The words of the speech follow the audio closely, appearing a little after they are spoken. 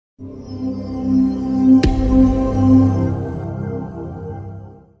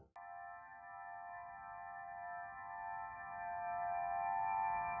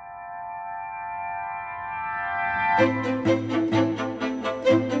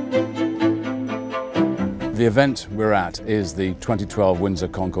The event we're at is the 2012 Windsor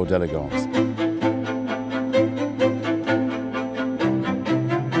Concours d'Elegance.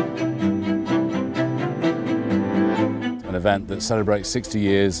 An event that celebrates 60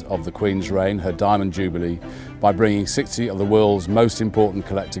 years of the Queen's reign, her Diamond Jubilee, by bringing 60 of the world's most important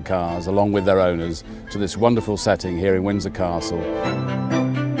collector cars, along with their owners, to this wonderful setting here in Windsor Castle.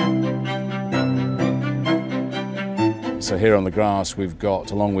 So here on the grass we've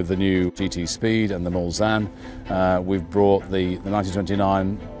got, along with the new GT Speed and the Mulsanne, we've brought the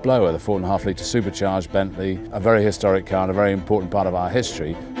 1929 blower, the 4.5 litre supercharged Bentley, a very historic car and a very important part of our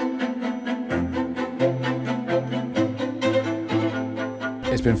history.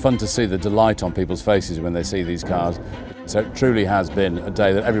 It's been fun to see the delight on people's faces when they see these cars, so it truly has been a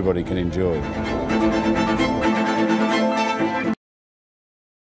day that everybody can enjoy.